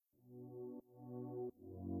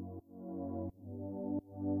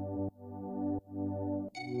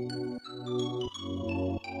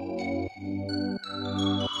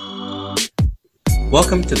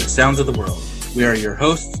Welcome to the Sounds of the World. We are your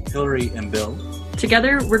hosts, Hillary and Bill.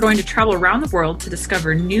 Together, we're going to travel around the world to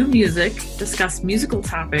discover new music, discuss musical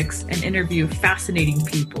topics, and interview fascinating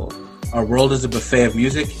people. Our world is a buffet of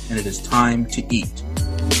music, and it is time to eat.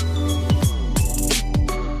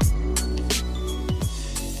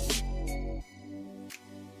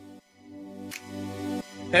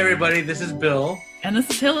 Hey everybody, this is Bill. And this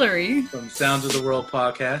is Hillary. From Sounds of the World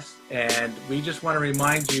podcast. And we just want to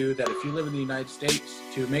remind you that if you live in the United States,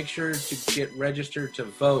 to make sure to get registered to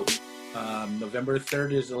vote. November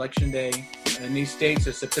 3rd is election day. And in these states,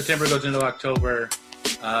 as September goes into October,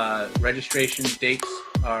 registration dates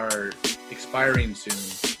are expiring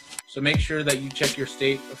soon. So make sure that you check your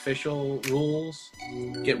state official rules,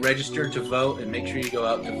 get registered to vote, and make sure you go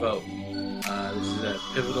out to vote. This is a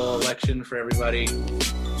pivotal election for everybody.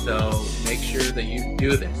 So make sure that you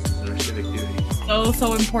do this. This is our civic duty.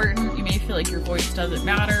 So important. You may feel like your voice doesn't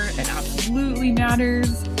matter. It absolutely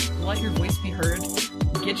matters. Let your voice be heard.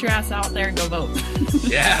 Get your ass out there and go vote.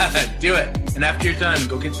 Yeah, do it. And after you're done,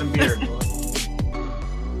 go get some beer.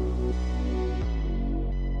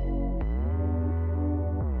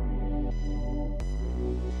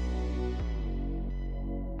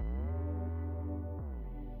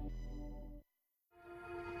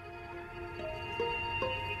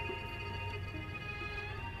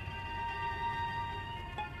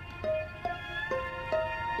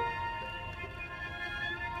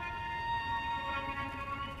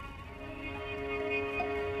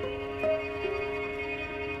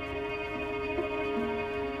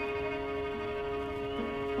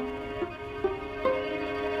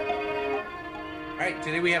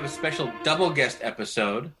 Today we have a special double guest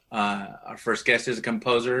episode. Our first guest is a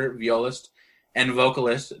composer, violist, and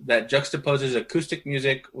vocalist that juxtaposes acoustic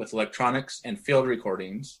music with electronics and field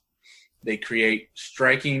recordings. They create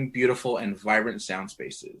striking, beautiful, and vibrant sound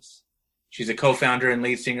spaces. She's a co-founder and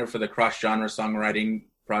lead singer for the cross-genre songwriting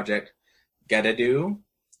project Gadadu.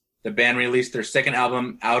 The band released their second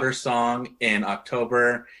album, Outer Song, in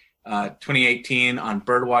October 2018 on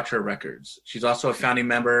Birdwatcher Records. She's also a founding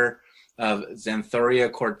member of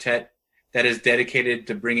Xanthoria Quartet that is dedicated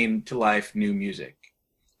to bringing to life new music.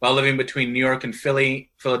 While living between New York and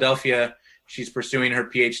Philadelphia, she's pursuing her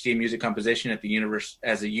PhD in music composition at the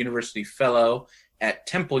as a university fellow at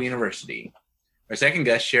Temple University. Our second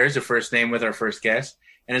guest shares a first name with our first guest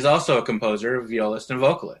and is also a composer, violist, and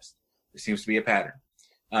vocalist. There seems to be a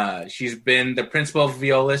pattern. She's been the principal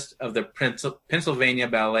violist of the Pennsylvania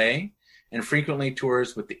Ballet and frequently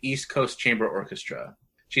tours with the East Coast Chamber Orchestra.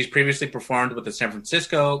 She's previously performed with the San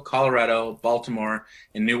Francisco, Colorado, Baltimore,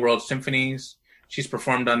 and New World Symphonies. She's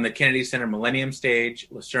performed on the Kennedy Center Millennium Stage,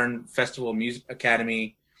 Lucerne Festival Music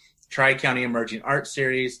Academy, Tri-County Emerging Arts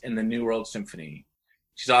Series, and the New World Symphony.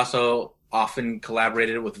 She's also often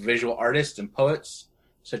collaborated with visual artists and poets,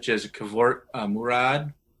 such as Kavort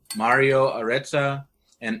Murad, Mario Areza,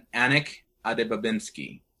 and Anik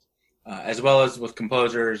Adebabinsky, as well as with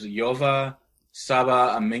composers Yova,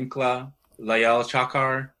 Saba Aminkla, Layal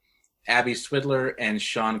Chakar, Abby Swidler, and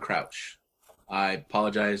Sean Crouch. I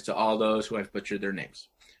apologize to all those who have butchered their names.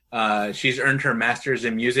 She's earned her master's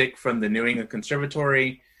in music from the New England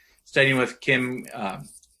Conservatory, studying with Kim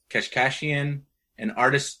Kashkashian, an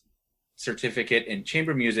artist certificate in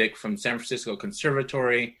chamber music from San Francisco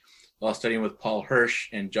Conservatory, while studying with Paul Hirsch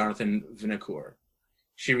and Jonathan Vinocour.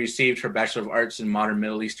 She received her Bachelor of Arts in Modern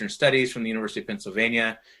Middle Eastern Studies from the University of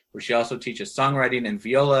Pennsylvania, where she also teaches songwriting and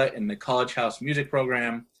viola in the College House Music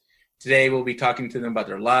Program. Today, we'll be talking to them about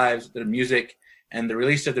their lives, their music, and the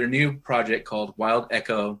release of their new project called Wild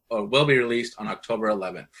Echo, or will be released on October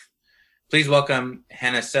 11th. Please welcome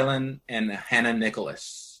Hannah Selen and Hannah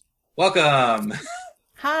Nicholas. Welcome.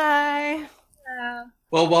 Hi.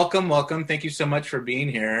 Well, welcome. Thank you so much for being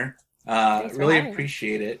here. Really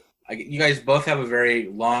appreciate it. You guys both have a very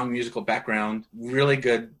long musical background, really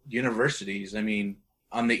good universities. I mean,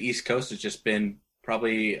 on the East Coast, it's just been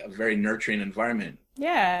probably a very nurturing environment.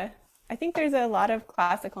 Yeah, I think there's a lot of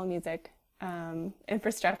classical music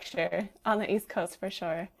infrastructure on the East Coast for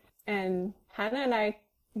sure. And Hannah and I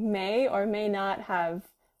may or may not have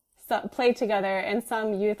played together in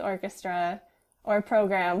some youth orchestra or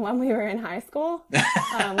program when we were in high school. We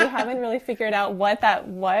haven't really figured out what that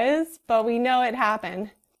was, but we know it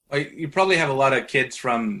happened. Well, you probably have a lot of kids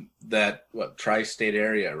from that tri-state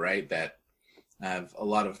area, right? That have a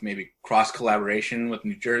lot of maybe cross collaboration with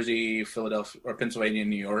New Jersey, Philadelphia, or Pennsylvania,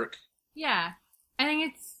 New York. Yeah, I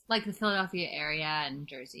think it's like the Philadelphia area and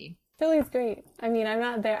Jersey. Philly's great. I mean, I'm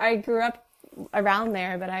not there. I grew up around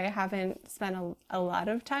there, but I haven't spent a lot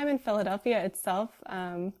of time in Philadelphia itself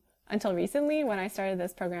until recently when I started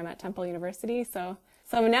this program at Temple University. So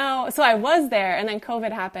So I was there, and then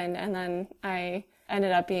COVID happened, and then I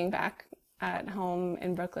ended up being back at home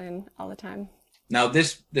in Brooklyn all the time. Now,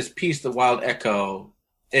 this piece, The Wild Echo,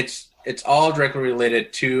 it's all directly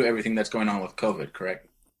related to everything that's going on with COVID, correct?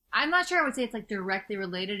 I'm not sure I would say it's like directly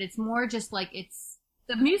related. It's more just like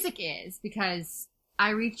the music is, because I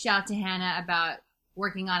reached out to Hannah about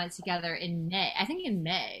working on it together in May. I think in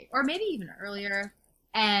May, or maybe even earlier.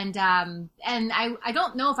 And I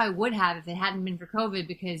don't know if I would have if it hadn't been for COVID,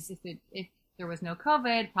 because if there was no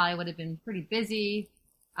COVID, probably would have been pretty busy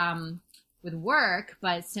with work.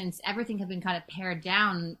 But since everything had been kind of pared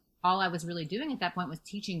down, all I was really doing at that point was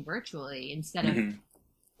teaching virtually instead of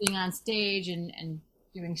being on stage and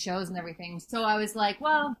doing shows and everything. So I was like,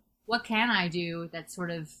 well, what can I do that's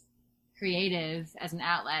sort of creative as an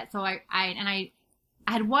outlet? So I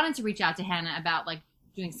had wanted to reach out to Hannah about like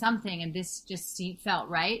doing something, and this just felt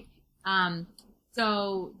right.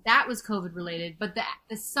 So that was COVID related, but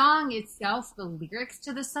the song itself, the lyrics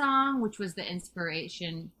to the song, which was the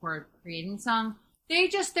inspiration for creating the song,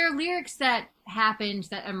 they're lyrics that happened,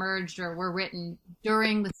 that emerged or were written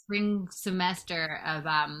during the spring semester of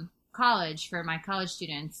college for my college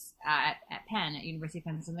students at Penn, at University of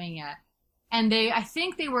Pennsylvania. And I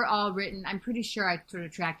think they were all written, I'm pretty sure I sort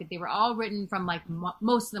of tracked it, they were all written from like,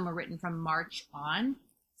 most of them were written from March on.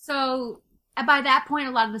 So by that point,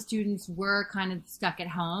 a lot of the students were kind of stuck at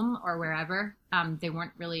home or wherever. They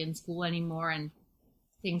weren't really in school anymore, and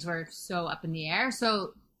things were so up in the air.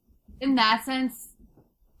 So in that sense,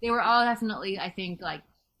 they were all definitely, I think, like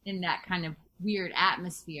in that kind of weird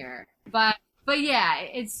atmosphere. But yeah,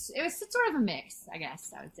 it was sort of a mix, I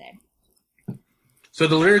guess I would say. So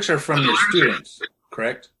the lyrics are from your students,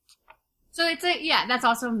 correct? So that's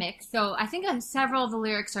also a mix. So I think several of the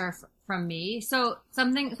lyrics are from me. So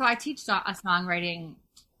I teach a songwriting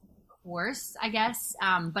course, I guess,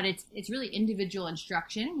 but it's really individual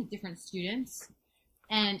instruction with different students,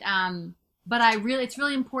 and but it's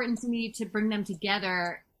really important to me to bring them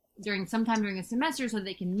together sometime during the semester so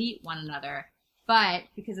they can meet one another. But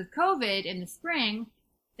because of COVID in the spring,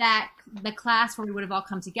 that the class where we would have all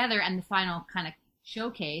come together and the final kind of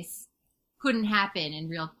showcase couldn't happen in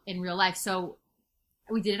real life. So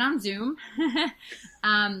we did it on Zoom.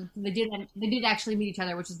 They did actually meet each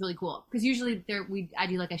other, which is really cool, because usually I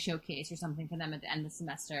do like a showcase or something for them at the end of the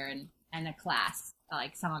semester and a class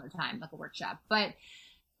like some other time, like a workshop. But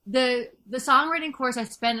the songwriting course, I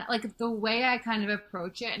spent like the way I kind of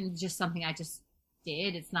approach it, and just something I just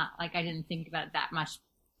did. It's not like I didn't think about it that much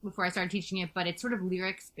before I started teaching it, but it's sort of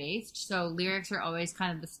lyrics based. So lyrics are always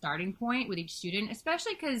kind of the starting point with each student,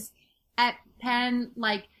 especially because at Penn,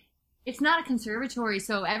 like, it's not a conservatory,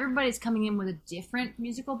 so everybody's coming in with a different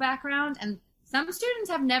musical background, and some students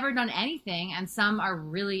have never done anything, and some are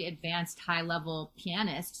really advanced high-level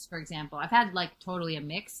pianists, for example. I've had like totally a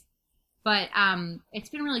mix, but it's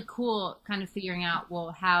been really cool kind of figuring out,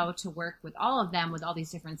 well, how to work with all of them with all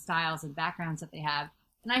these different styles and backgrounds that they have.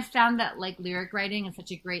 And I found that like lyric writing is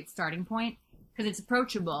such a great starting point because it's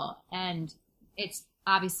approachable and it's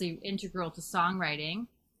obviously integral to songwriting.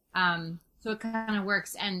 So it kind of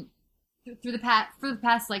works. And for the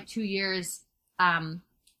past like 2 years,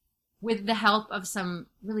 with the help of some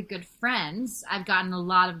really good friends, I've gotten a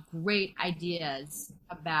lot of great ideas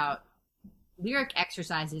about lyric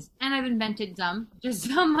exercises, and I've invented some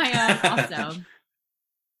just on my own also.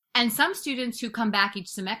 And some students who come back each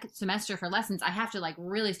semester for lessons, I have to like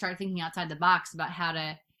really start thinking outside the box about how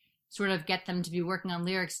to sort of get them to be working on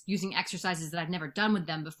lyrics using exercises that I've never done with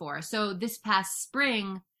them before. So this past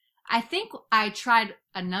spring, I think I tried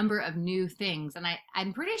a number of new things, and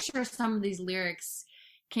I'm pretty sure some of these lyrics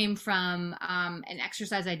came from an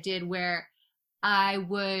exercise I did where I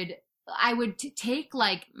would take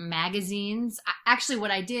like magazines. Actually,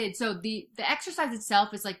 what I did, so the exercise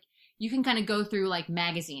itself is like, you can kind of go through like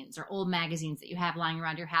magazines or old magazines that you have lying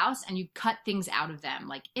around your house, and you cut things out of them,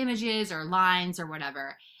 like images or lines or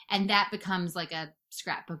whatever. And that becomes like a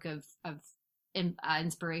scrapbook of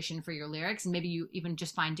inspiration for your lyrics. And maybe you even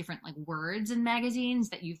just find different like words in magazines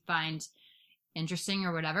that you find interesting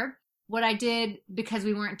or whatever. What I did, because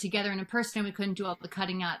we weren't together in person and we couldn't do all the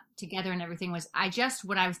cutting out together and everything, was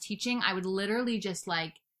when I was teaching, I would literally just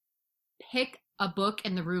like pick a book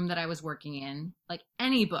in the room that I was working in, like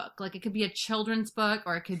any book. Like it could be a children's book,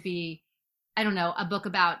 or it could be, I don't know, a book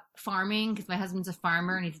about farming, because my husband's a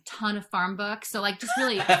farmer and he has a ton of farm books. So like just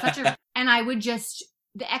really and I would just,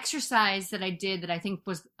 the exercise that I did that I think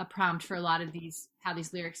was a prompt for a lot of how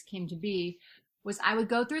these lyrics came to be, was I would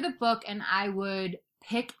go through the book and I would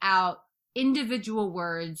pick out individual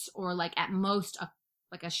words, or like at most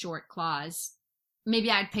like a short clause,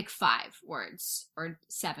 maybe I'd pick 5 words or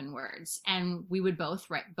 7 words, and we would both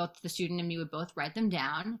the student and me would both write them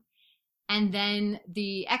down. And then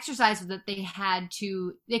the exercise was that they had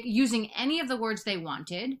to, using any of the words they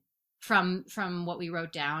wanted from what we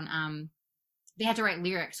wrote down, they had to write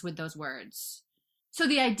lyrics with those words. So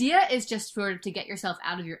the idea is just sort of to get yourself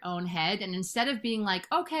out of your own head. And instead of being like,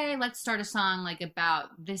 okay, let's start a song like about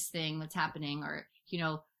this thing that's happening, or, you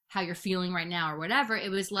know, how you're feeling right now or whatever, it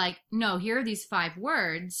was like, no, here are these 5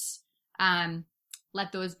 words.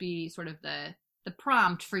 Let those be sort of the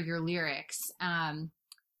prompt for your lyrics.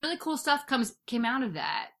 Really cool stuff came out of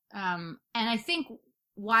that. And I think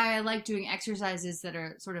why I like doing exercises that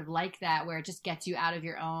are sort of like that, where it just gets you out of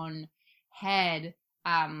your own head,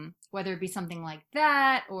 whether it be something like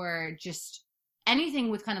that or just anything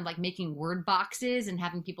with kind of like making word boxes and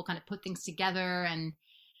having people kind of put things together and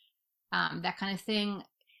that kind of thing.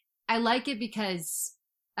 I like it because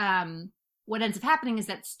what ends up happening is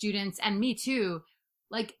that students, and me too,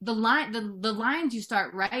 like the lines you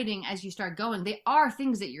start writing as you start going, they are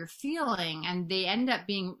things that you're feeling, and they end up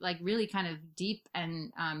being like really kind of deep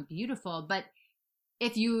and beautiful. But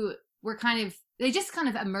if you were they just kind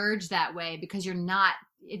of emerge that way because you're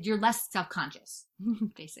less self-conscious,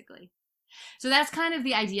 basically. So that's kind of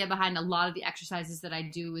the idea behind a lot of the exercises that I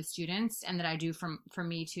do with students, and that I do for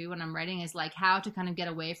me too when I'm writing, is like how to kind of get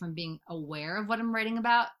away from being aware of what I'm writing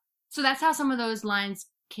about. So that's how some of those lines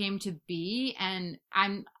came to be. And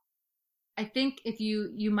I think if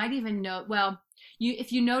you might even know,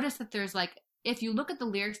 if you notice that there's like, if you look at the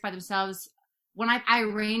lyrics by themselves, when I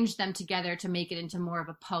arrange them together to make it into more of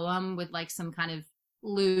a poem with like some kind of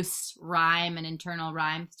loose rhyme and internal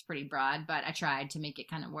rhyme, it's pretty broad, but I tried to make it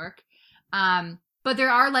kind of work. But there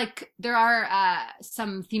are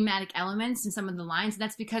some thematic elements in some of the lines, and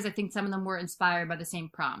that's because I think some of them were inspired by the same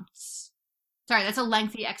prompts. Sorry, that's a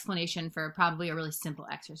lengthy explanation for probably a really simple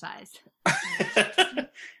exercise.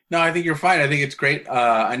 No, I think you're fine. I think it's great.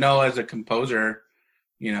 I know as a composer,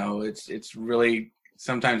 you know, it's really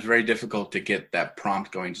sometimes very difficult to get that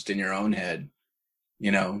prompt going just in your own head,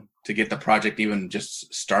 you know, to get the project even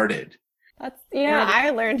just started. That's, I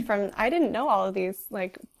learned I didn't know all of these,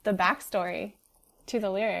 like the backstory to the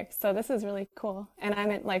lyrics. So this is really cool. And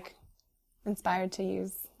I'm like inspired to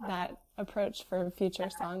use that approach for future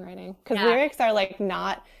songwriting, because lyrics are like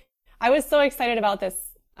I was so excited about this,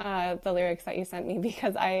 the lyrics that you sent me,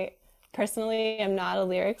 because I personally am not a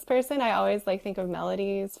lyrics person. I always like think of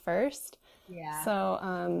melodies first. Yeah.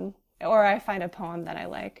 So, or I find a poem that I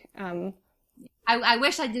like. I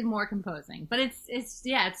wish I did more composing, but it's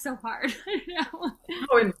so hard.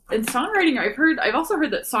 Oh, in songwriting, I've also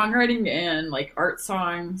heard that songwriting and like art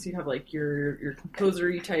songs, you have like your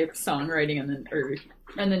composer-y type songwriting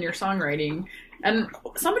and then your songwriting. And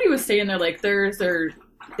somebody was saying they're like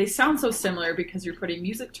they sound so similar because you're putting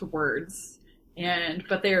music to words,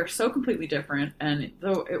 but they are so completely different. And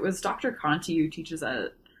though it was Dr. Conti who teaches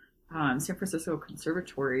at San Francisco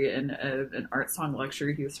Conservatory in an art song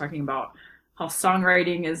lecture, he was talking about how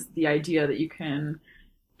songwriting is the idea that you can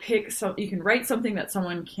write something that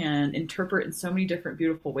someone can interpret in so many different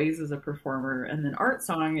beautiful ways as a performer. And then art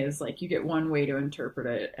song is like, you get one way to interpret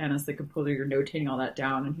it. And as the composer, you're notating all that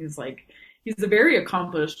down. And he's a very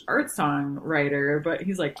accomplished art song writer, but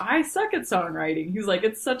he's like, I suck at songwriting. He's like,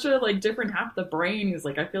 it's such a like different half of the brain. He's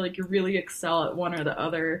like, I feel like you really excel at one or the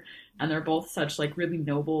other. And they're both such like really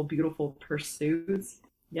noble, beautiful pursuits.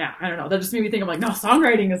 Yeah, I don't know. That just made me think of like, no,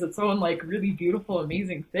 songwriting is its own like really beautiful,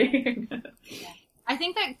 amazing thing. I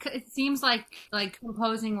think that it seems like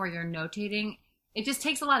composing where you're notating, it just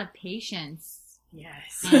takes a lot of patience.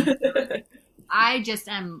 Yes. I just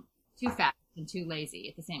am too fast and too lazy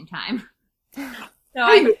at the same time. So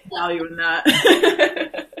I value in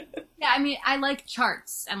that. Yeah, I mean, I like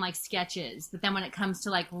charts and like sketches, but then when it comes to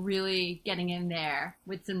like really getting in there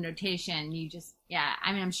with some notation,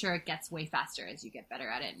 I'm sure it gets way faster as you get better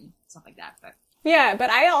at it and stuff like that. But yeah, but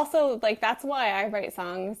I also like, that's why I write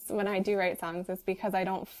songs when I do write songs, is because I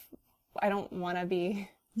don't want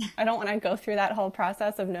to go through that whole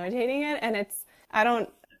process of notating it. And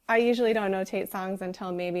I usually don't notate songs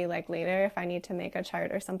until maybe like later. If I need to make a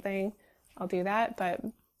chart or something, I'll do that. But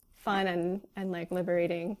fun and like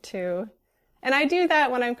liberating too. And I do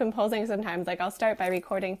that when I'm composing sometimes. Like I'll start by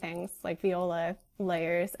recording things like viola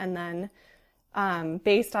layers, and then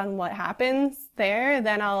based on what happens there,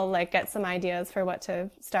 then I'll like get some ideas for what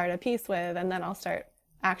to start a piece with, and then I'll start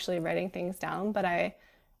actually writing things down. But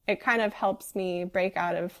it kind of helps me break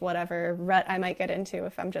out of whatever rut I might get into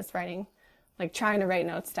if I'm just writing, like trying to write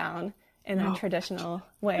notes down in a traditional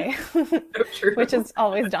way, which is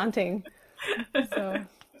always daunting. So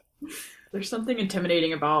There's something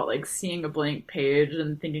intimidating about like seeing a blank page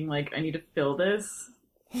and thinking like I need to fill this,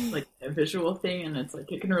 like a visual thing, and it's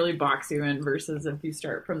like it can really box you in versus if you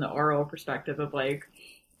start from the oral perspective of like,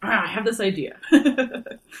 I have this idea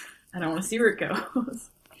and I want to see where it goes.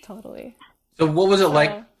 Totally. So what was it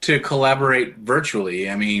like to collaborate virtually?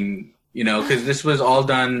 I mean, you know, because this was all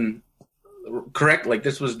done, correct? Like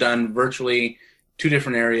this was done virtually, 2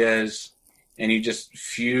 different areas, and you just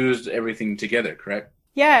fused everything together, correct?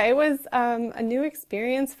 Yeah, it was a new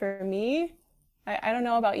experience for me. I don't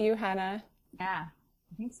know about you, Hannah. Yeah,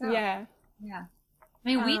 I think so. Yeah. Yeah. I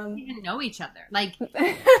mean, we didn't even know each other. Like,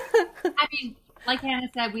 I mean, like Hannah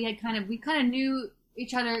said, we kind of knew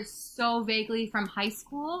each other so vaguely from high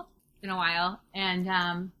school. It's been a while,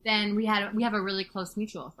 and then we have a really close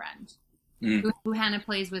mutual friend who Hannah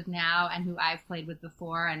plays with now, and who I've played with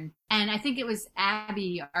before, and I think it was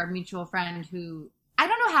Abby, our mutual friend, who I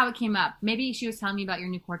don't know how it came up. Maybe she was telling me about your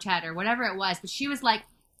new quartet or whatever it was, but she was like,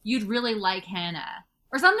 "You'd really like Hannah."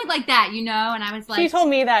 Or something like that, you know? And I was like... She told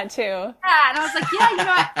me that, too. Yeah, and I was like, yeah, you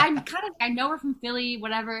know, I know her from Philly,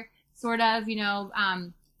 whatever, sort of, you know.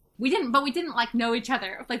 We didn't like know each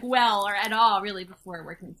other, like, well or at all, really, before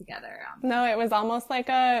working together. No, it was almost like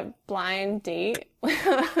a blind date.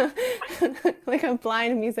 Like a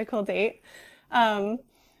blind musical date.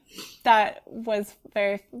 That was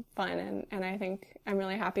very fun, and I think I'm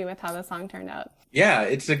really happy with how the song turned out. Yeah,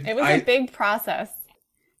 it was a big process.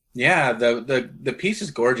 Yeah, the piece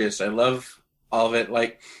is gorgeous. I love all of it.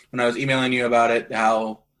 Like when I was emailing you about it,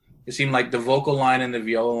 how it seemed like the vocal line and the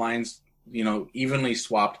viola lines, you know, evenly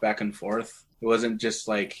swapped back and forth. It wasn't just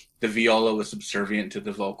like the viola was subservient to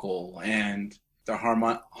the vocal, and the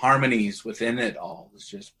harmonies within it all was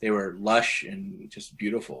just, they were lush and just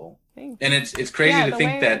beautiful. Thanks. And it's crazy to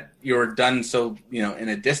think that you were done so, you know, in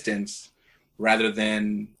a distance rather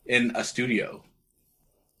than in a studio.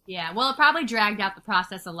 Yeah, well, it probably dragged out the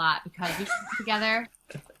process a lot because we worked together.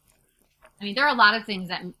 I mean, there are a lot of things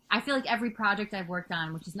that I feel like every project I've worked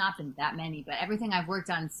on, which has not been that many, but everything I've worked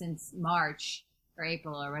on since March or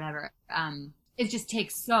April or whatever, it just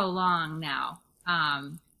takes so long now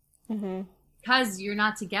because you're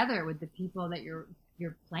not together with the people that you're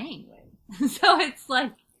playing with. So it's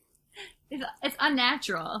like it's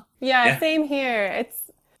unnatural. Yeah, same here.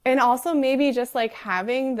 And also maybe just like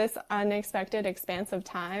having this unexpected expanse of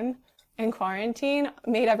time in quarantine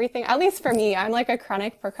made everything, at least for me, I'm like a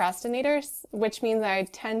chronic procrastinator, which means I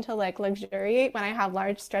tend to like luxuriate when I have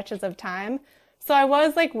large stretches of time. So I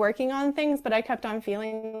was like working on things, but I kept on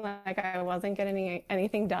feeling like I wasn't getting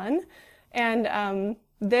anything done. And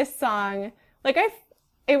this song, like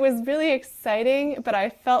it was really exciting, but I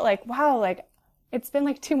felt like, wow, like it's been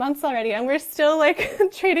like 2 months already and we're still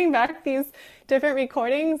like trading back these different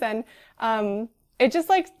recordings. And it just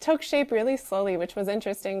like took shape really slowly, which was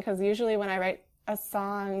interesting because usually when I write a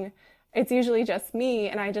song, it's usually just me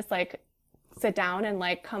and I just like sit down and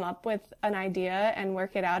like come up with an idea and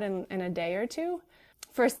work it out in a day or two.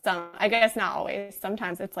 For some, I guess not always.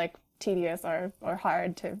 Sometimes it's like tedious or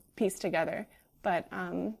hard to piece together. But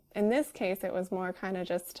in this case, it was more kind of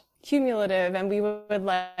just cumulative and we would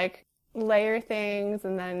like layer things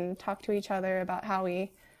and then talk to each other about how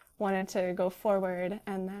we wanted to go forward.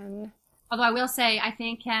 And then, although I will say, I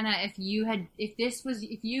think Hannah, if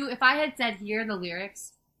I had said here are the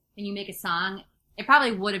lyrics and you make a song, it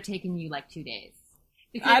probably would have taken you like 2 days.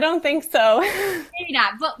 Because I don't think so. Maybe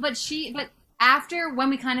not, but after when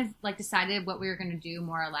we kind of like decided what we were going to do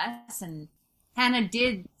more or less, and Hannah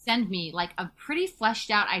did send me like a pretty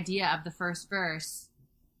fleshed out idea of the first verse,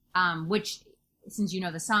 which, since you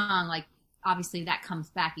know the song, like obviously that comes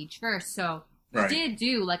back each verse. So we did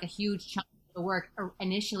do like a huge chunk of the work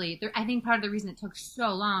initially. I think part of the reason it took so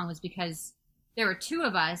long was because there were 2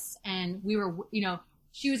 of us and we were, you know,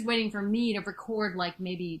 she was waiting for me to record like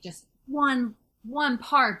maybe just one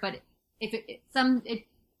part, but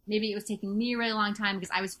maybe it was taking me a really long time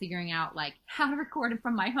because I was figuring out like how to record it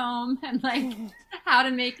from my home and like how to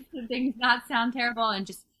make the things not sound terrible and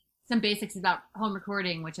just some basics about home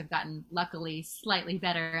recording, which I've gotten luckily slightly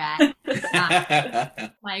better at.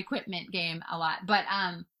 My equipment game a lot, but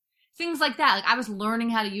things like that. Like I was learning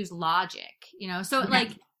how to use Logic, you know, so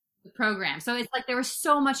like the program. So it's like there was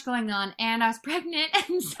so much going on, and I was pregnant,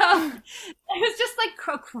 and so it was just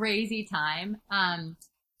like a crazy time.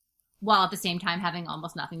 While at the same time having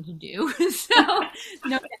almost nothing to do, so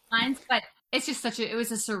no deadlines. But it's just it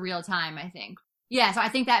was a surreal time, I think. Yeah, so I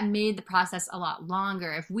think that made the process a lot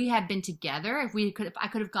longer. If we had been together, if I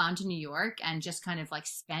could have gone to New York and just kind of like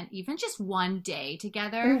spent even just one day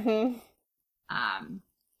together,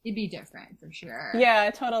 it'd be different for sure. Yeah,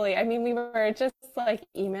 totally. I mean, we were just like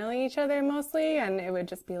emailing each other mostly, and it would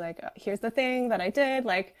just be like, here's the thing that I did,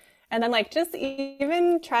 like, and then like just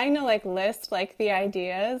even trying to like list like the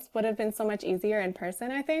ideas would have been so much easier in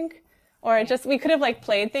person, I think. Or just we could have like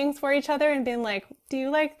played things for each other and been like, do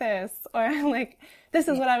you like this? Or like, this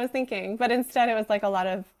is what I was thinking. But instead it was like a lot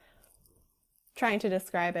of trying to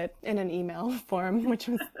describe it in an email form, which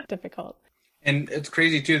was difficult. And it's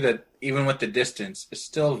crazy too that even with the distance, it's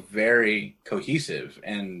still very cohesive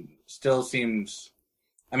and still seems.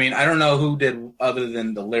 I mean, I don't know who did other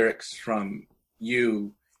than the lyrics from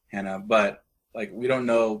you, Hannah, but like we don't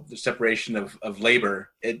know the separation of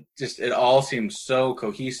labor. It all seems so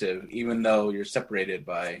cohesive, even though you're separated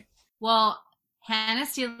by. Well, Hannah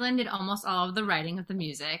Steeland did almost all of the writing of the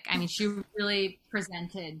music. I mean, she really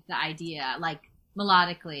presented the idea like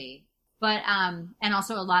melodically. But and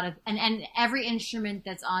also a lot of and every instrument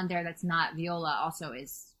that's on there that's not viola also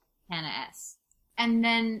is Hannah S. And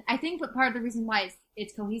then I think that part of the reason why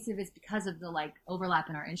it's cohesive is because of the like overlap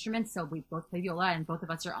in our instruments. So we both play viola and both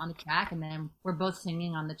of us are on the track, and then we're both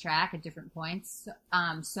singing on the track at different points.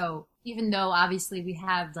 So even though obviously we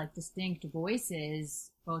have like distinct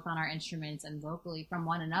voices both on our instruments and vocally from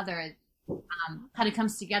one another, kind of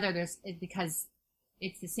comes together. Because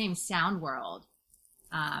it's the same sound world.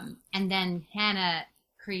 And then Hannah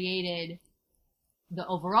created the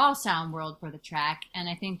overall sound world for the track. And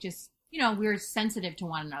I think just, we were sensitive to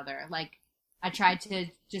one another. Like I tried to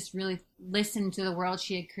just really listen to the world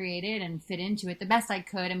she had created and fit into it the best I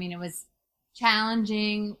could. I mean, it was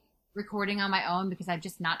challenging recording on my own because I'm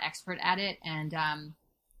just not expert at it. And,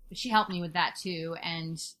 but she helped me with that too.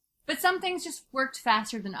 But some things just worked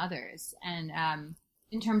faster than others. And,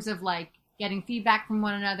 in terms of like, getting feedback from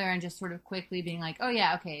one another and just sort of quickly being like, oh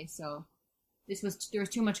yeah, okay, so there was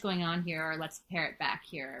too much going on here, or let's pare it back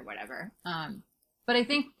here, or whatever. But I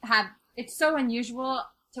think it's so unusual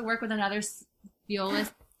to work with another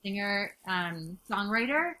violist, singer,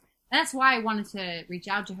 songwriter, and that's why I wanted to reach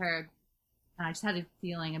out to her. And I just had a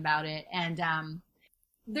feeling about it, and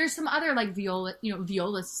there's some other like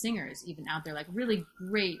violist singers even out there, like really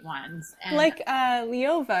great ones, and like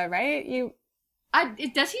Leova, right?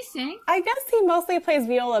 Does he sing? I guess he mostly plays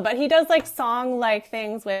viola, but he does like song-like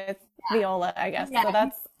things with viola, I guess. Yeah, so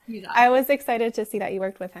awesome. I was excited to see that you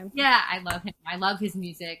worked with him. Yeah, I love him. I love his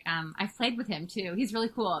music. I've played with him too. He's really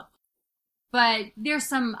cool. But there's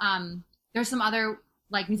some other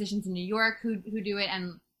like musicians in New York who do it,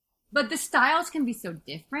 but the styles can be so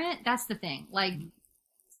different. That's the thing. Like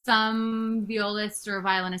some violists or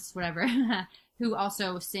violinists, whatever, who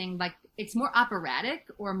also sing like it's more operatic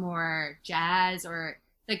or more jazz, or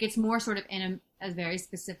like it's more sort of in a very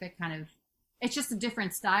specific kind of. It's just a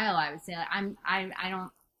different style, I would say. Like I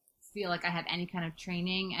don't feel like I have any kind of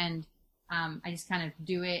training, and I just kind of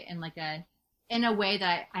do it in a way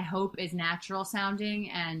that I hope is natural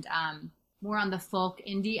sounding, and more on the folk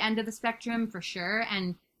indie end of the spectrum for sure.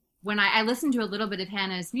 And when I listened to a little bit of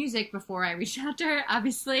Hannah's music before I reached out to her,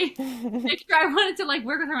 obviously, make sure I wanted to like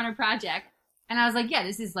work with her on her project. And I was like, yeah,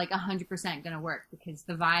 this is like 100% going to work, because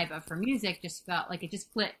the vibe of her music just felt like it just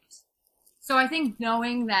clicked. So I think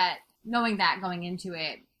knowing that going into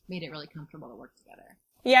it made it really comfortable to work together.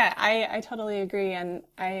 Yeah, I totally agree. And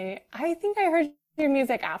I think I heard your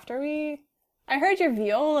music I heard your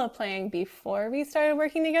viola playing before we started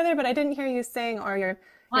working together, but I didn't hear you sing or your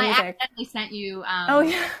Well, music. I accidentally sent you. Oh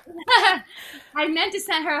yeah. I meant to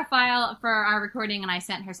send her a file for our recording, and I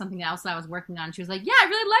sent her something else that I was working on. She was like, "Yeah, I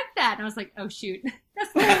really like that," and I was like, "Oh shoot."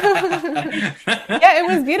 Yeah, it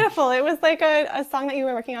was beautiful. It was like a song that you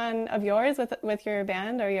were working on of yours with your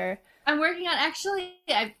band or your. I'm working on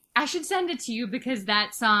I should send it to you, because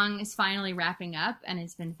that song is finally wrapping up, and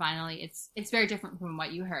it's very different from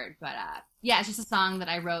what you heard, but yeah, it's just a song that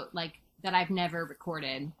I wrote that I've never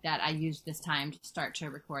recorded, that I used this time to start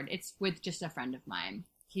to record. It's with just a friend of mine.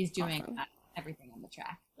 He's doing awesome. Everything on the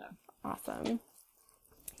track. So. Awesome.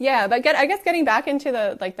 Yeah, but I guess getting back into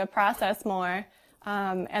the process more,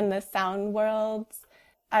 and the sound worlds,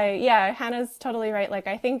 Hannah's totally right. Like,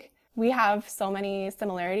 I think we have so many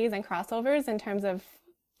similarities and crossovers in terms of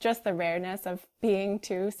just the rareness of being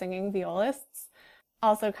two singing violists.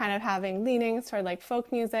 Also kind of having leanings toward like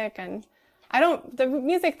folk music, and the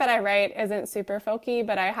music that I write isn't super folky,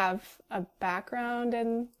 but I have a background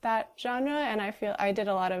in that genre, and I feel I did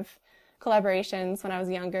a lot of collaborations when I was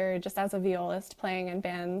younger, just as a violist playing in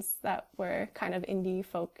bands that were kind of indie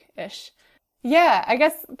folk-ish. Yeah, I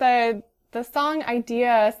guess the song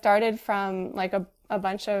idea started from like a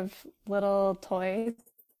bunch of little toys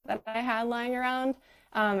that I had lying around,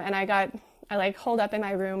 and I like holed up in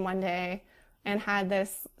my room one day and had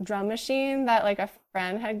this drum machine that like a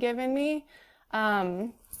friend had given me.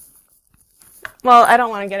 Well, I don't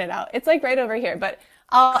want to get it out. It's like right over here, but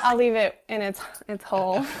I'll leave it in its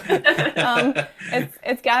hole.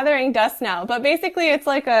 It's gathering dust now, but basically it's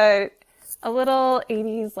like a little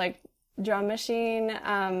 80s like drum machine.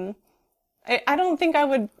 I don't think I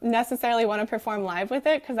would necessarily want to perform live with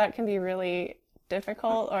it because that can be really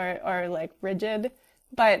difficult or like rigid.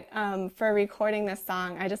 But for recording this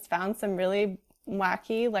song, I just found some really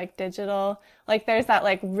wacky like digital, like there's that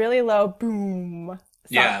like really low boom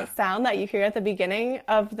sound that you hear at the beginning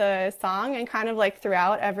of the song and kind of like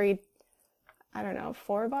throughout every, I don't know,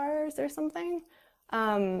 4 bars or something.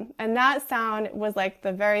 And that sound was like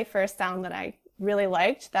the very first sound that I really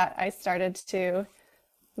liked that I started to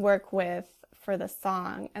work with for the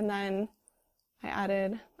song. And then I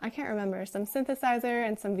added, I can't remember, some synthesizer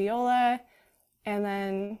and some viola. And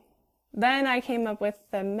then I came up with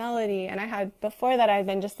the melody. And before that, I'd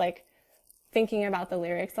been just like thinking about the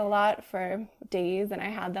lyrics a lot for days. And I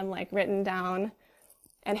had them like written down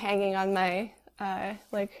and hanging on my,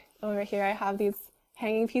 like over here, I have these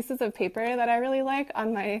hanging pieces of paper that I really like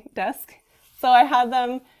on my desk. So I had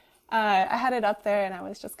them, I had it up there and I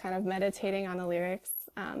was just kind of meditating on the lyrics.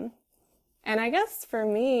 And I guess for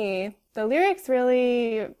me, the lyrics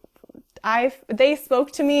really, they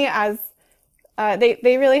spoke to me as,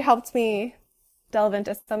 they really helped me delve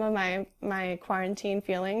into some of my quarantine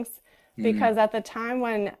feelings. Because at the time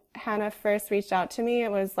when Hannah first reached out to me,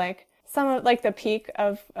 it was like the peak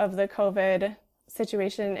of the COVID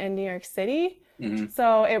situation in New York City.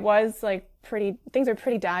 So it was like things are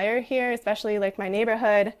pretty dire here, especially like my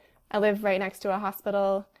neighborhood. I live right next to a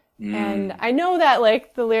hospital. And I know that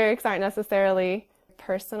like the lyrics aren't necessarily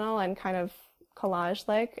personal and kind of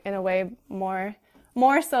collage-like in a way more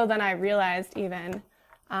so than I realized even.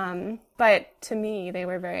 But to me, they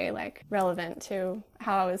were very like relevant to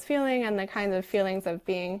how I was feeling and the kinds of feelings of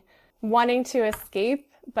wanting to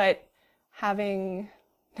escape, but having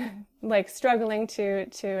like struggling to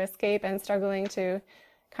escape and struggling to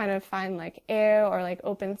kind of find like air or like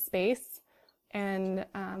open space. And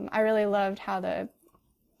I really loved how the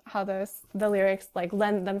lyrics like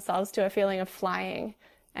lend themselves to a feeling of flying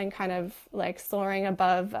and kind of like soaring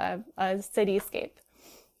above a cityscape.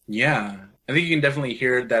 Yeah, I think you can definitely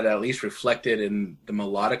hear that at least reflected in the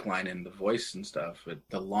melodic line and the voice and stuff. But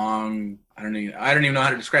the long, I don't even know how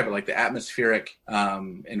to describe it, like the atmospheric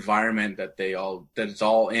environment that it's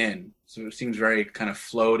all in. So it seems very kind of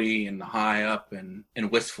floaty and high up and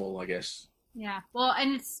wistful, I guess. Yeah. Well,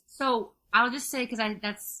 and it's so I'll just say because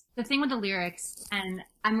that's the thing with the lyrics, and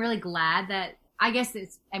I'm really glad that. I guess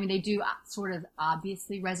they do sort of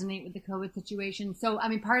obviously resonate with the COVID situation. So, I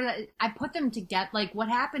mean, part of that, I put them together. Like, what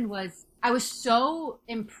happened was I was so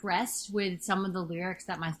impressed with some of the lyrics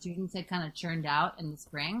that my students had kind of churned out in the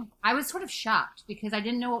spring. I was sort of shocked because I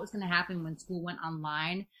didn't know what was going to happen when school went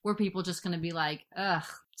online. Were people just going to be like, ugh,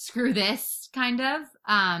 screw this, kind of?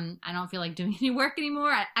 I don't feel like doing any work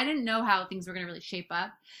anymore. I didn't know how things were going to really shape up.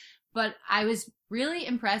 But I was really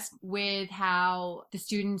impressed with how the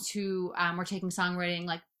students who were taking songwriting,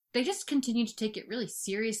 like, they just continued to take it really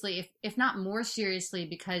seriously, if not more seriously,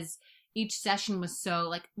 because each session was so,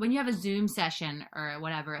 like, when you have a Zoom session or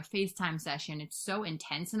whatever, a FaceTime session, it's so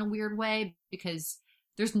intense in a weird way because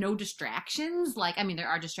there's no distractions. Like, I mean, there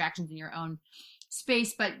are distractions in your own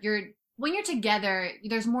space, but when you're together,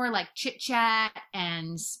 there's more, like, chit-chat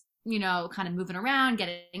and, you know, kind of moving around,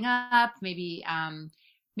 getting up, maybe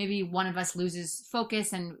one of us loses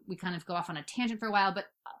focus and we kind of go off on a tangent for a while, but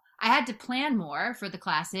I had to plan more for the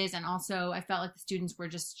classes. And also I felt like the students were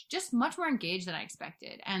just much more engaged than I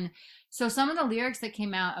expected. And so some of the lyrics that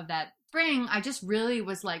came out of that spring, I just really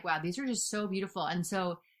was like, wow, these are just so beautiful. And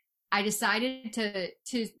so I decided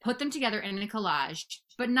to put them together in a collage,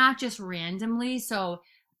 but not just randomly. So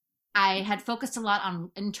I had focused a lot on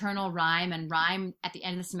internal rhyme and rhyme at the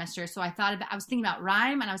end of the semester. So I was thinking about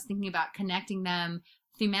rhyme and I was thinking about connecting them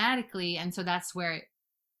thematically, and so that's where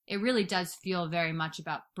it really does feel very much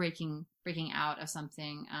about breaking out of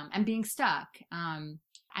something and being stuck.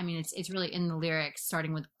 I mean, it's really in the lyrics,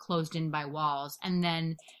 starting with closed in by walls, and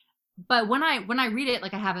then, but when I read it,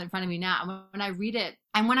 like I have it in front of me now, when I read it,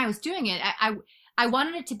 and when I was doing it, I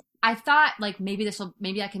wanted it to. I thought like maybe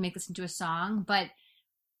I can make this into a song, but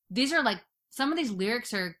these are like. Some of these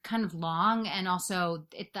lyrics are kind of long, and also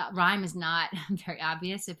the rhyme is not very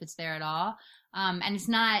obvious if it's there at all. And it's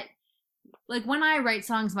not like when I write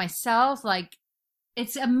songs myself, like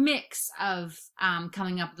it's a mix of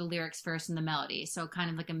coming up with the lyrics first and the melody. So kind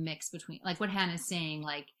of like a mix between like what Hannah's saying,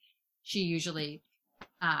 like she usually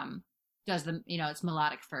does the, you know, it's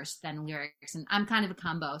melodic first, then lyrics, and I'm kind of a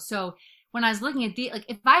combo. So when I was looking at like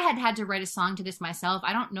if I had had to write a song to this myself,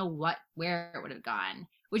 I don't know where it would have gone.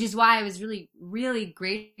 Which is why I was really, really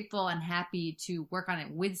grateful and happy to work on it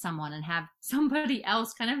with someone and have somebody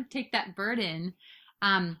else kind of take that burden.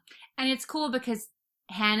 And it's cool because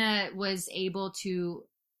Hannah was able to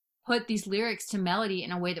put these lyrics to melody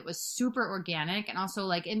in a way that was super organic, and also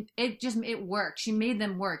like it worked. She made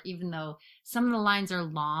them work, even though some of the lines are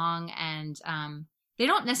long and they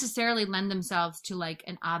don't necessarily lend themselves to like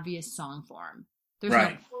an obvious song form. There's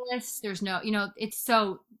no chorus, there's no, it's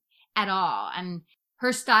so at all. And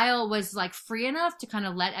her style was like free enough to kind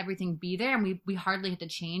of let everything be there, and we hardly had to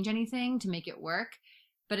change anything to make it work.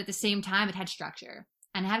 But at the same time, it had structure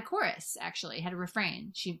and it had a chorus. Actually, it had a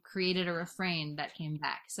refrain. She created a refrain that came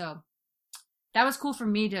back. So that was cool for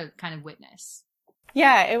me to kind of witness.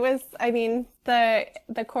 Yeah, it was. I mean, the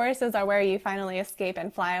choruses are where you finally escape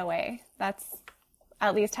and fly away. That's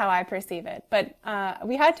at least how I perceive it. But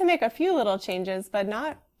we had to make a few little changes, but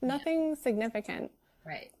nothing significant.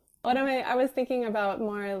 Right. I was thinking about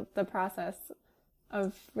more the process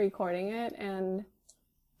of recording it, and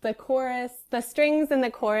the chorus, the strings in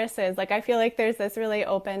the choruses. Like, I feel like there's this really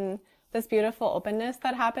this beautiful openness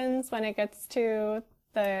that happens when it gets to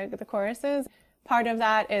the choruses. Part of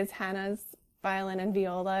that is Hannah's violin and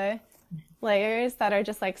viola layers that are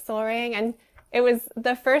just like soaring. And it was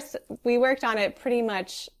we worked on it pretty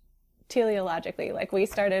much teleologically. Like, we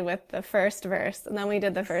started with the first verse, and then we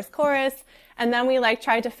did the first chorus, and then we like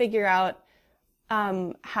tried to figure out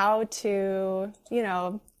how to,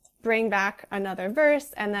 bring back another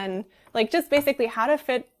verse, and then like just basically how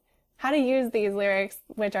to use these lyrics,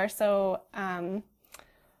 which are so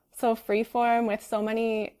freeform with so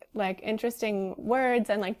many like interesting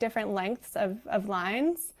words and like different lengths of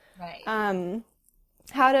lines. Right.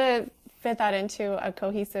 How to fit that into a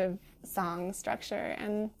cohesive song structure,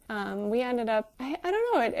 and we ended up, I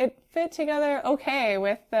don't know, it fit together okay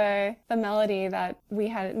with the melody that we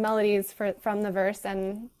had, melodies from the verse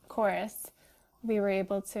and chorus. We were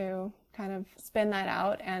able to kind of spin that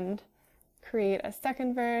out and create a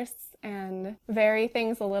second verse and vary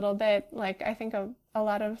things a little bit. Like, I think a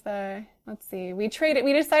lot of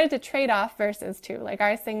we decided to trade off verses too. Like,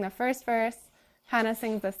 I sing the first verse, Hannah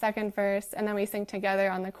sings the second verse, and then we sing together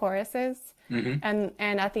on the choruses. Mm-hmm.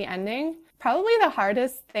 And at the ending, probably the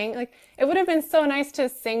hardest thing, like, it would have been so nice to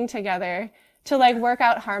sing together, to like work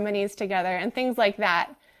out harmonies together and things like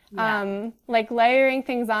that. Yeah. Like layering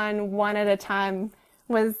things on one at a time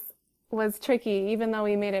was tricky, even though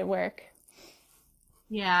we made it work.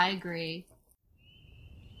 Yeah, I agree.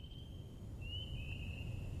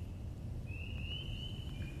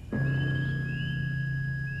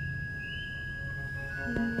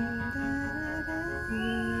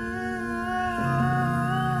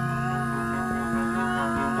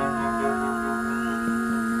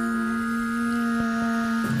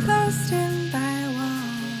 Closed in by a wall,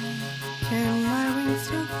 can my wings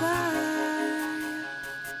still fly?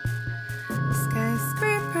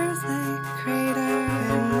 Skyscrapers like crater,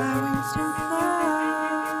 can my wings still fly?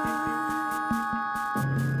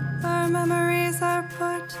 Our memories are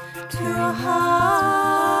put to a halt.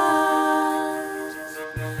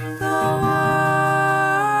 The world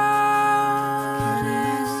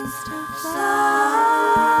is silenced.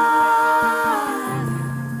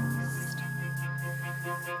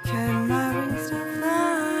 Can my wings still fly?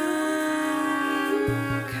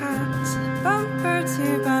 Cut bumper to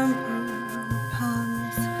bumper,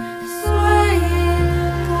 palms swaying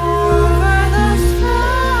over the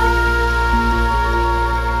sky.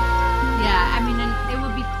 Yeah, I mean, and it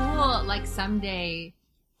would be cool, like, someday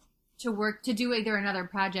to do either another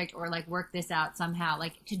project or like work this out somehow,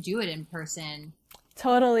 like to do it in person.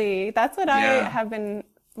 Totally. That's what I have been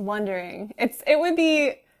wondering. It would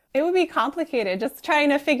be complicated just trying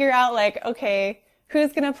to figure out, like, okay,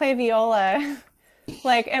 who's going to play viola?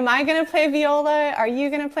 Like, am I going to play viola? Are you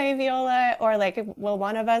going to play viola? Or like, will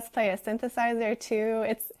one of us play a synthesizer too?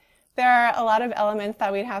 There are a lot of elements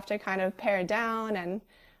that we'd have to kind of pare down and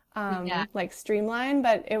like streamline,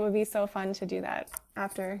 but it would be so fun to do that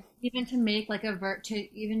after. Even to make like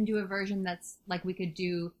to even do a version that's like we could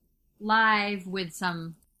do live with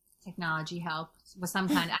some technology help, with some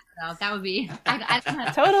kind of, I don't know, that would be, I don't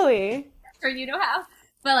know. Totally. Or you know how,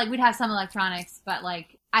 but like we'd have some electronics, but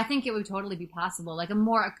like I think it would totally be possible, like a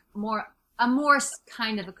more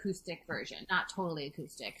kind of acoustic version, not totally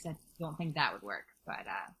acoustic, because I don't think that would work, but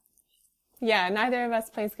yeah, neither of us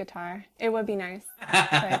plays guitar. It would be nice.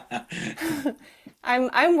 But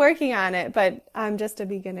I'm working on it, but I'm just a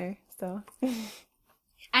beginner, so.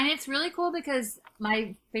 And it's really cool because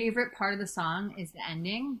my favorite part of the song is the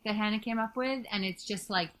ending that Hannah came up with, and it's just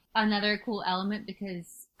like another cool element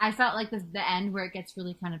because I felt like the end where it gets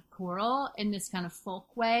really kind of choral in this kind of folk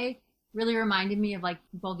way really reminded me of like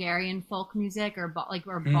Bulgarian folk music or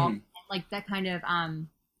like that kind of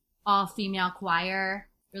all female choir,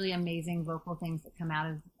 really amazing vocal things that come out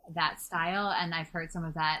of that style. And I've heard some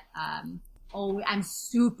of that. I'm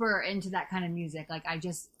super into that kind of music. Like I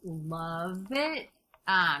just love it.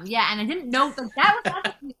 Yeah, and I didn't know like that's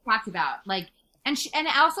what we talked about. Like, and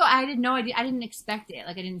also I had no idea. I didn't expect it.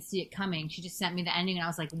 Like I didn't see it coming. She just sent me the ending, and I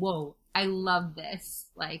was like, "Whoa, I love this!"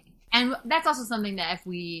 Like, and that's also something that if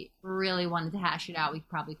we really wanted to hash it out, we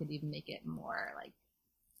probably could even make it more like.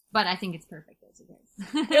 But I think it's perfect as it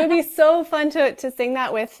is. It would be so fun to sing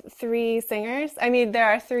that with 3 singers. I mean, there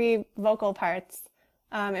are 3 vocal parts.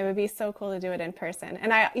 It would be so cool to do it in person.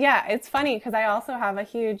 And it's funny because I also have a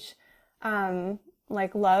huge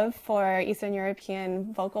like love for Eastern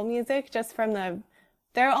European vocal music just from there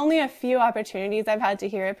are only a few opportunities I've had to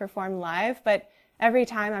hear it performed live, but every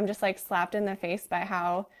time I'm just like slapped in the face by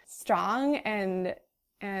how strong and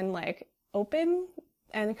like open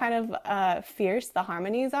and kind of fierce the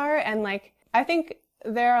harmonies are. And like I think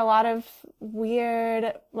there are a lot of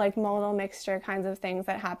weird like modal mixture kinds of things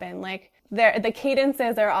that happen. Like the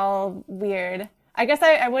cadences are all weird. I guess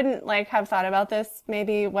I wouldn't like have thought about this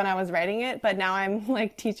maybe when I was writing it, but now I'm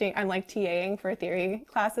like TAing for theory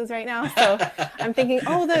classes right now. So I'm thinking,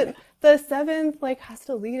 oh, the 7th like has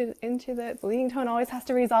to lead into the leading tone always has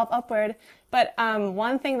to resolve upward. But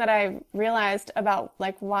one thing that I realized about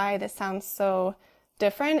like why this sounds so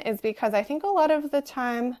different is because I think a lot of the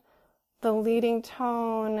time the leading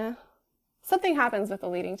tone, something happens with the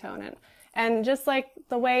leading tone and just like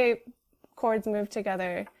the way chords move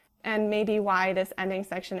together, and maybe why this ending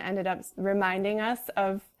section ended up reminding us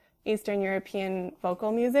of Eastern European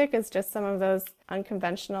vocal music is just some of those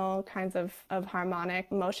unconventional kinds of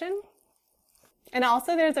harmonic motion. And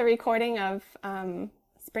also there's a recording of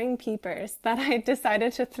Spring Peepers that I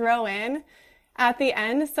decided to throw in at the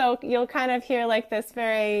end. So you'll kind of hear like this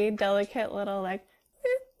very delicate little like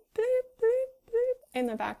in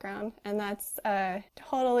the background, and that's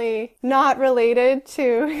totally not related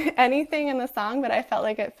to anything in the song, but I felt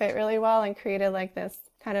like it fit really well and created like this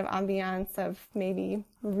kind of ambiance of maybe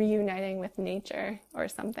reuniting with nature or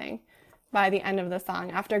something by the end of the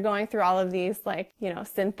song after going through all of these like, you know,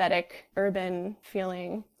 synthetic urban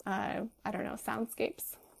feeling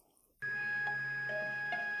soundscapes.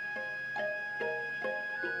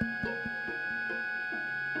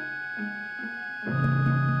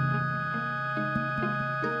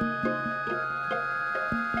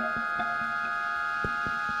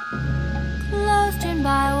 Closed in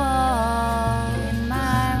by wall, in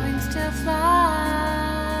my wings to fly,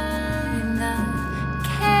 in the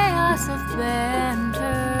chaos of winter,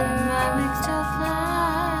 my wings to fly,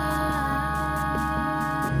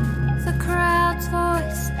 the crowd's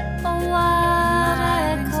voice, a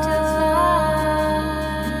wild echo,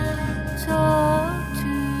 talk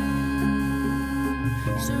to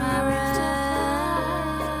surrender.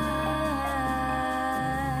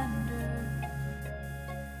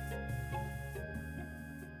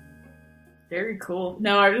 Very cool.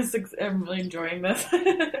 No, I'm really enjoying this.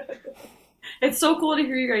 It's so cool to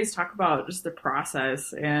hear you guys talk about just the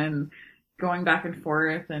process and going back and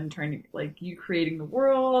forth and trying to, like, you creating the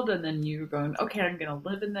world and then you going, okay, I'm going to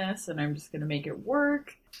live in this and I'm just going to make it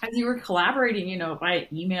work. As you were collaborating, you know, via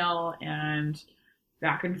email and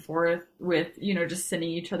back and forth with, you know, just sending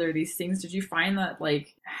each other these things, did you find that,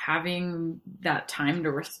 like, having that time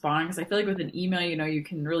to respond? Because I feel like with an email, you know, you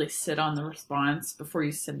can really sit on the response before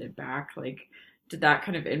you send it back. Like, did that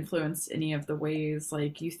kind of influence any of the ways,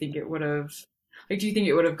 like, you think it would have, like, do you think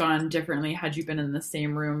it would have gone differently had you been in the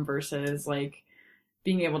same room versus, like,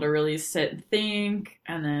 being able to really sit and think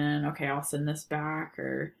and then, okay, I'll send this back?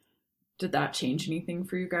 Or did that change anything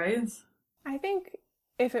for you guys? I think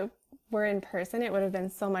if it were in person, it would have been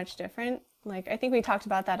so much different. Like, I think we talked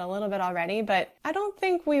about that a little bit already, but I don't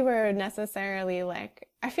think we were necessarily like,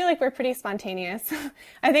 I feel like we're pretty spontaneous.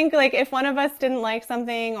 I think like if one of us didn't like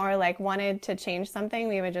something or like wanted to change something,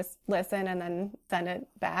 we would just listen and then send it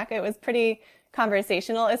back. It was pretty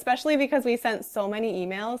conversational, especially because we sent so many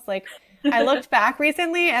emails. Like, I looked back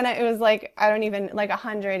recently and it was like, I don't even, like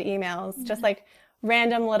 100 emails, just like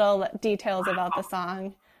random little details about the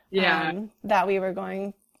song that we were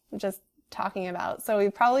going just talking about. So we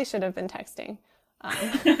probably should have been texting,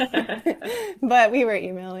 but we were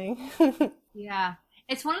emailing. Yeah.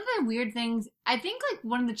 It's one of the weird things. I think like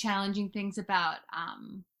one of the challenging things about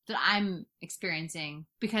that I'm experiencing,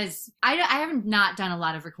 because I haven't not done a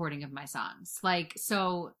lot of recording of my songs. Like,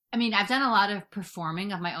 so, I mean, I've done a lot of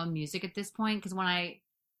performing of my own music at this point, because when I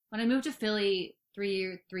moved to Philly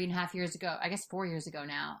three and a half years ago, I guess 4 years ago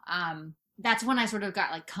now, that's when I sort of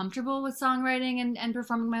got like comfortable with songwriting and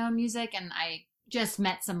performing my own music. And I just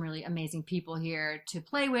met some really amazing people here to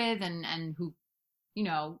play with and who, you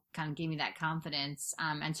know, kind of gave me that confidence,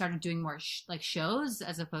 and started doing more like shows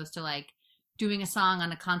as opposed to like doing a song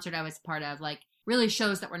on a concert I was part of, like really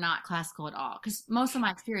shows that were not classical at all. Because most of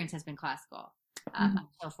my experience has been classical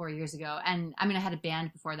until 4 years ago. And I mean, I had a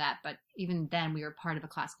band before that, but even then we were part of a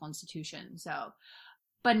classical institution. So,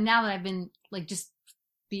 but now that I've been like just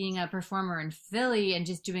being a performer in Philly and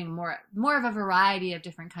just doing more of a variety of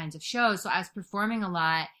different kinds of shows. So I was performing a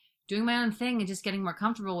lot, doing my own thing and just getting more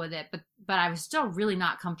comfortable with it. But I was still really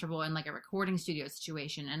not comfortable in like a recording studio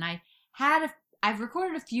situation. And I've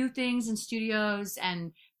recorded a few things in studios,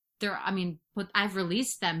 and I've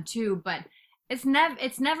released them too, but it's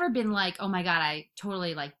never been like, oh my God, I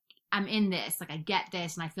totally like, I'm in this, like I get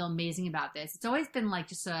this and I feel amazing about this. It's always been like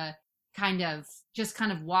just a kind of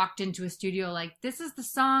walked into a studio like, this is the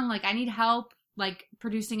song, like I need help like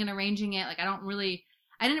producing and arranging it. Like I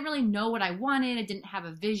didn't really know what I wanted. I didn't have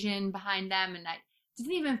a vision behind them, and I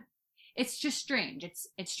didn't even, it's just strange.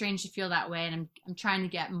 It's strange to feel that way, and I'm trying to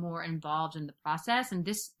get more involved in the process. And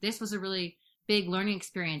this was a really big learning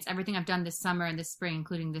experience. Everything I've done this summer and this spring,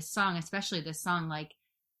 including this song, especially this song, like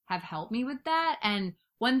have helped me with that. And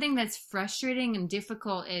one thing that's frustrating and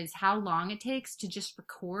difficult is how long it takes to just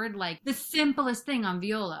record like the simplest thing on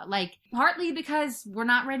viola, like partly because we're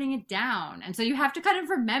not writing it down. And so you have to kind of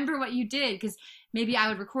remember what you did, because maybe I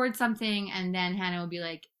would record something and then Hannah would be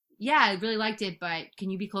like, yeah, I really liked it, but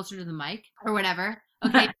can you be closer to the mic or whatever?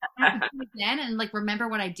 Okay. Then and like remember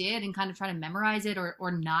what I did and kind of try to memorize it or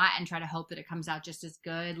not, and try to hope that it comes out just as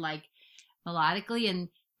good, like melodically. And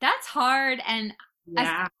that's hard. And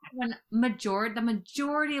Yeah. the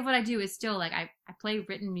majority of what I do is still like I play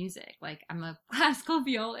written music. Like I'm a classical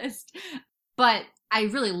violist, but I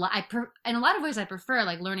really in a lot of ways I prefer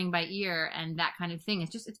like learning by ear and that kind of thing.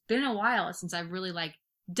 It's been a while since I've really like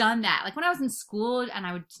done that. Like when I was in school, and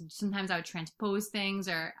I would transpose things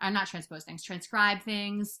or not transpose things, transcribe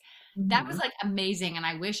things. That was like amazing, and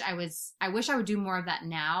I wish I would do more of that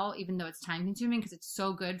now, even though it's time consuming, because it's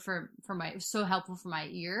so good so helpful for my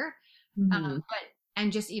ear.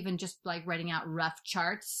 And just like writing out rough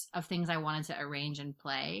charts of things I wanted to arrange and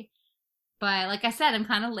play. But like I said, I'm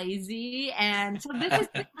kind of lazy, and so this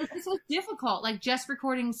was difficult. Like just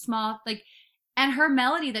recording small, like, and her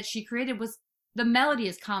melody that she created the melody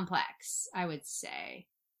is complex, I would say.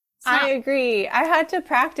 I agree. I had to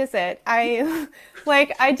practice it. I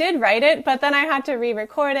did write it, but then I had to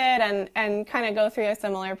re-record it and kind of go through a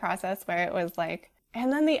similar process where it was like,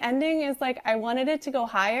 and then the ending is like, I wanted it to go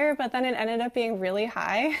higher, but then it ended up being really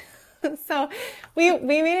high. So we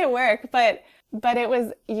made it work, but it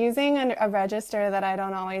was using a register that I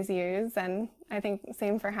don't always use. And I think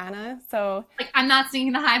same for Hannah. So like, I'm not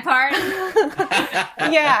singing the high part.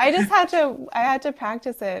 Yeah, I had to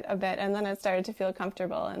practice it a bit, and then it started to feel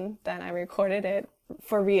comfortable, and then I recorded it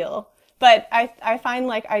for real. But I find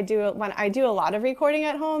like when I do a lot of recording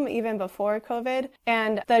at home, even before COVID.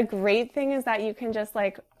 And the great thing is that you can just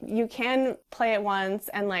like, you can play it once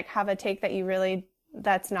and like have a take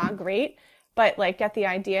that's not great, but like get the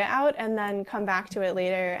idea out and then come back to it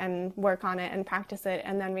later and work on it and practice it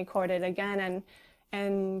and then record it again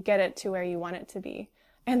and get it to where you want it to be.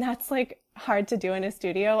 And that's like hard to do in a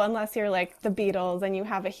studio unless you're like the Beatles and you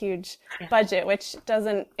have a huge budget, which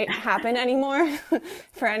doesn't happen anymore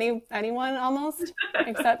for anyone almost,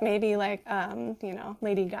 except maybe like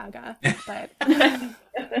Lady Gaga, but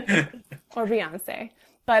or Beyonce.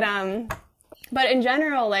 But in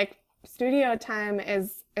general, like studio time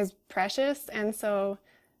is precious, and so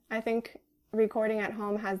I think recording at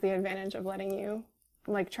home has the advantage of letting you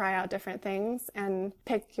like try out different things and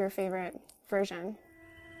pick your favorite version.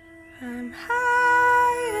 I'm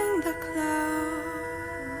high in the clouds,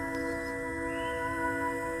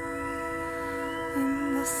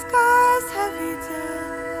 in the sky's heavy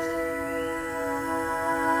depths,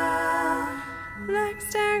 like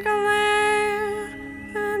dangling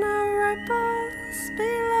in a ripples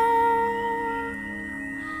below.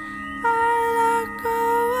 I let go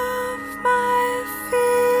of my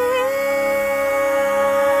feet,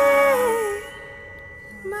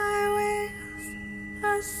 my wings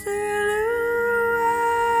are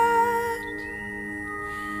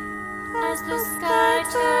as the sky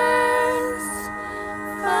turns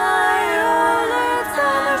violet.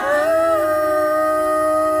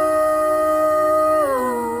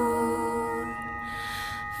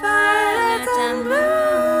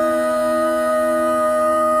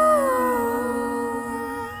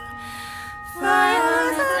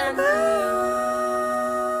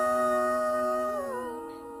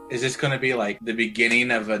 is this going to be like the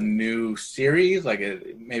beginning of a new series? Like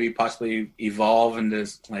maybe possibly evolve into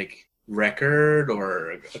like record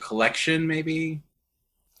or a collection maybe?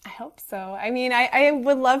 I hope so. I mean, I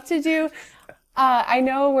would love to do, I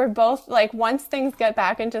know we're both, like, once things get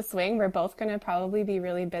back into swing, we're both going to probably be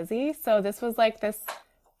really busy. So this was like this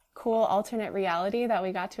cool alternate reality that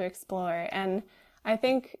we got to explore. And I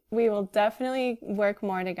think we will definitely work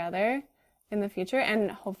more together in the future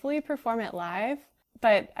and hopefully perform it live.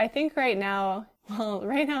 But I think right now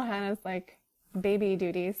Hannah's like baby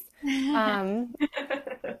duties. But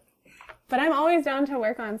I'm always down to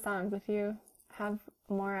work on songs if you have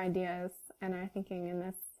more ideas and are thinking in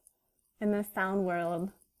this sound world,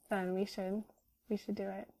 then we should do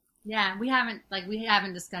it. Yeah, we haven't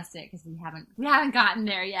discussed it because we haven't gotten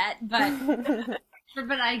there yet, but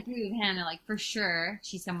but I agree with Hannah, like for sure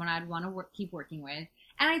she's someone I'd want to keep working with.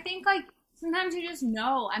 And I think like sometimes you just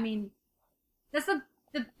know, I mean, that's the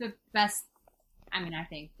best, I mean, I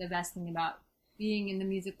think the best thing about being in the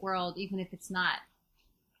music world, even if it's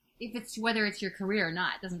whether it's your career or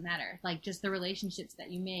not, it doesn't matter. Like just the relationships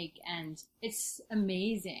that you make, and it's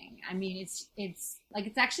amazing. I mean, it's like,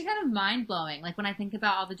 it's actually kind of mind blowing. Like when I think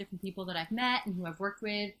about all the different people that I've met and who I've worked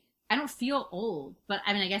with, I don't feel old, but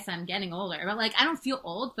I mean, I guess I'm getting older, but like, I don't feel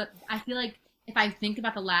old, but I feel like if I think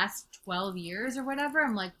about the last 12 years or whatever,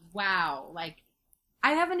 I'm like, wow, like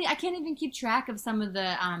I can't even keep track of some of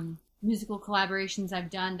the musical collaborations I've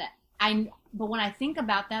done but when I think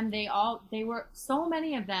about them, they were, so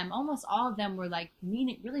many of them, almost all of them were like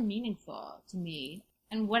really meaningful to me.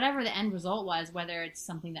 And whatever the end result was, whether it's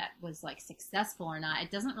something that was like successful or not, it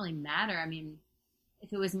doesn't really matter. I mean,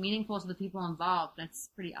 if it was meaningful to the people involved, that's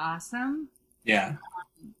pretty awesome. Yeah.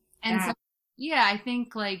 And so, yeah, I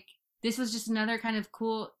think like this was just another kind of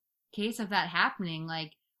cool case of that happening.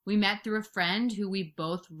 Like we met through a friend who we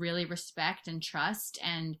both really respect and trust.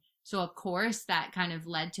 And so of course that kind of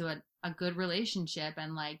led to a good relationship,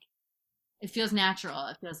 and like it feels natural.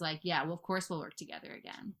 It feels like, yeah, well, of course we'll work together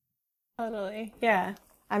again. Totally. Yeah.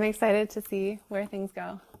 I'm excited to see where things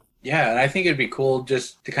go. Yeah, and I think it'd be cool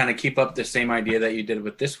just to kind of keep up the same idea that you did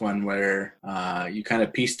with this one, where you kind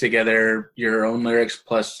of piece together your own lyrics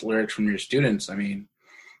plus lyrics from your students. I mean,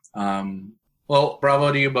 well,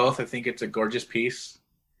 bravo to you both. I think it's a gorgeous piece.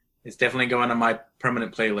 It's definitely going on my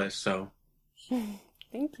permanent playlist. So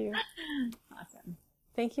Thank you. Awesome.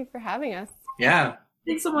 Thank you for having us. Yeah.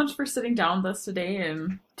 Thanks so much for sitting down with us today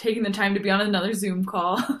and taking the time to be on another Zoom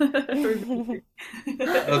call.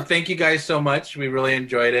 Well, thank you guys so much. We really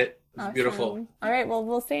enjoyed it. It was Awesome. beautiful. All right. Well,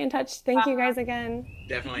 we'll stay in touch. Thank you guys again.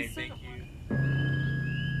 Definitely. Thank you.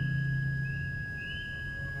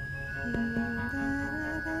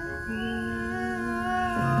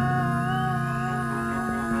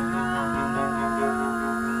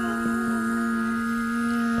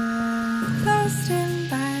 Closed in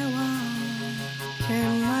by a wall,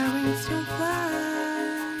 turn my wings to fly.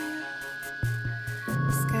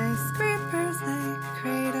 Skyscrapers like a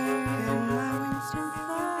crater, and my wings to fly.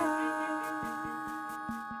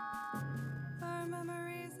 Our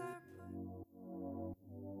memories are.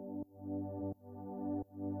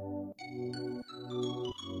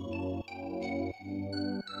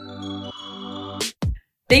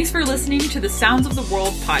 Thanks for listening to the Sounds of the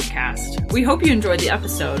World podcast. We hope you enjoyed the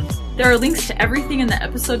episode. There are links to everything in the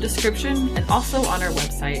episode description and also on our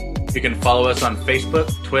website. You can follow us on Facebook,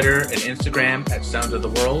 Twitter, and Instagram at Sounds of the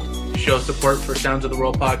World. To show support for Sounds of the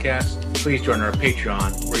World podcast, please join our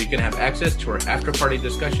Patreon, where you can have access to our after-party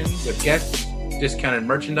discussions with guests, discounted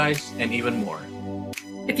merchandise, and even more.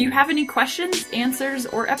 If you have any questions, answers,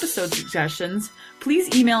 or episode suggestions,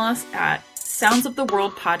 please email us at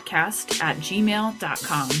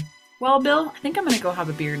soundsoftheworldpodcast@gmail.com. Well, Bill, I think I'm going to go have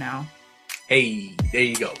a beer now. Hey, there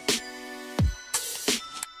you go.